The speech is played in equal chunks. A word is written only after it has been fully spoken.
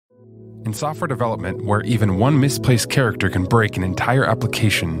In software development, where even one misplaced character can break an entire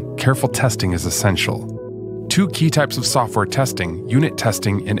application, careful testing is essential. Two key types of software testing, unit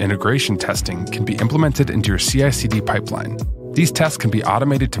testing and integration testing, can be implemented into your CI/CD pipeline. These tests can be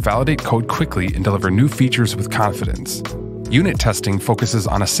automated to validate code quickly and deliver new features with confidence. Unit testing focuses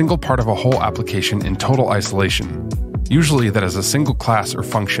on a single part of a whole application in total isolation. Usually that is a single class or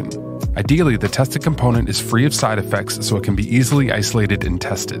function. Ideally, the tested component is free of side effects so it can be easily isolated and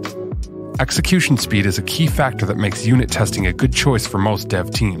tested. Execution speed is a key factor that makes unit testing a good choice for most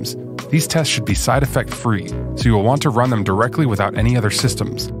dev teams. These tests should be side effect free, so you will want to run them directly without any other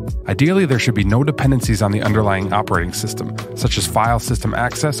systems. Ideally, there should be no dependencies on the underlying operating system, such as file system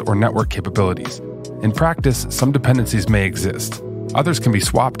access or network capabilities. In practice, some dependencies may exist. Others can be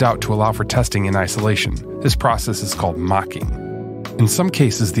swapped out to allow for testing in isolation. This process is called mocking. In some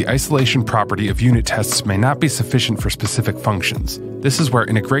cases, the isolation property of unit tests may not be sufficient for specific functions. This is where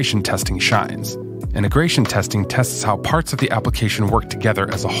integration testing shines. Integration testing tests how parts of the application work together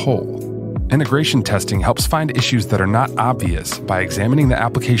as a whole. Integration testing helps find issues that are not obvious by examining the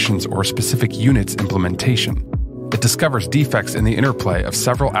application's or specific unit's implementation. It discovers defects in the interplay of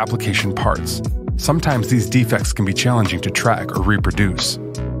several application parts. Sometimes these defects can be challenging to track or reproduce.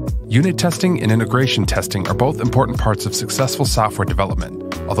 Unit testing and integration testing are both important parts of successful software development.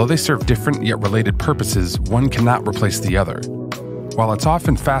 Although they serve different yet related purposes, one cannot replace the other. While it's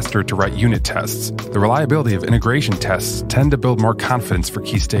often faster to write unit tests, the reliability of integration tests tend to build more confidence for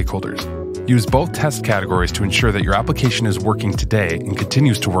key stakeholders. Use both test categories to ensure that your application is working today and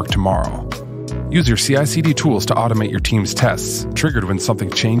continues to work tomorrow. Use your CI/CD tools to automate your team's tests, triggered when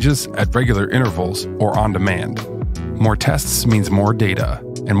something changes at regular intervals or on demand. More tests means more data,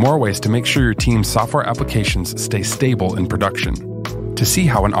 and more ways to make sure your team's software applications stay stable in production. To see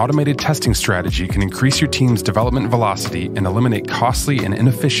how an automated testing strategy can increase your team's development velocity and eliminate costly and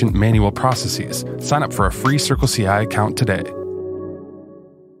inefficient manual processes, sign up for a free CircleCI account today.